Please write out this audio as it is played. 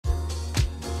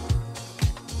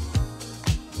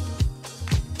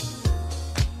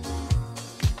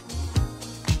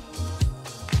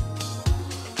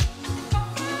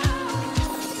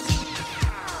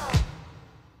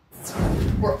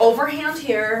overhand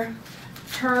here,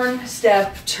 turn,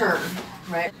 step, turn,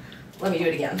 right? Let me do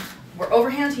it again. We're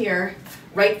overhand here,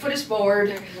 right foot is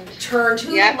forward, turn to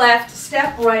the left,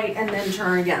 step right, and then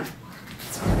turn again.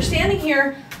 You're standing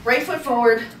here, right foot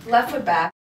forward, left foot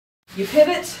back. You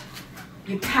pivot,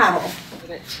 you paddle.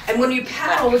 And when you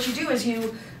paddle, what you do is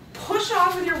you push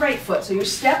off with your right foot. So you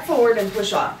step forward and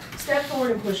push off. Step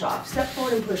forward and push off. Step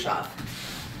forward and push off.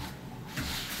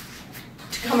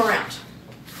 To come around.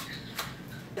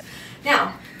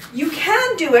 Now, you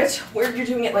can do it where you're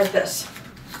doing it like this.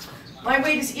 My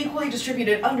weight is equally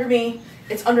distributed under me.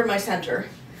 It's under my center.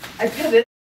 I pivot,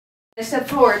 I step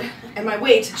forward, and my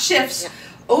weight shifts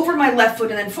over my left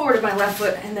foot and then forward to my left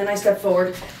foot, and then I step forward,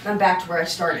 and I'm back to where I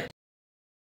started.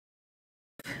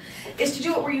 Is to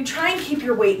do it where you try and keep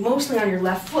your weight mostly on your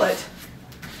left foot,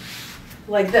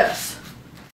 like this.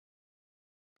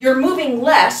 You're moving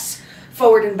less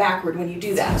forward and backward when you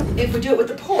do that. If we do it with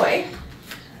the poi,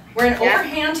 we're in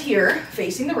overhand here,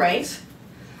 facing the right,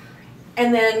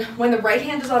 and then when the right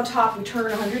hand is on top, we turn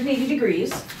 180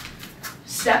 degrees,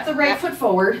 step the right foot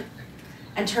forward,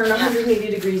 and turn 180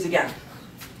 degrees again.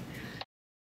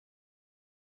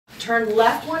 Turn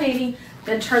left 180,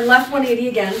 then turn left 180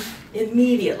 again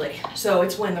immediately. So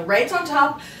it's when the right's on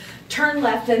top, turn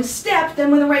left and step,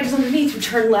 then when the right is underneath, you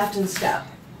turn left and step.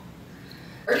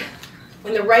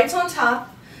 When the right's on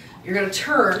top, you're going to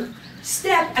turn,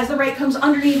 step as the right comes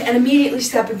underneath, and immediately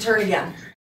step and turn again.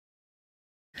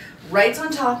 Right's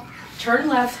on top, turn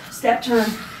left, step, turn,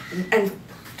 and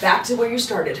back to where you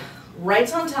started.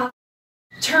 Right's on top,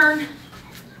 turn,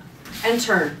 and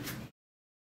turn.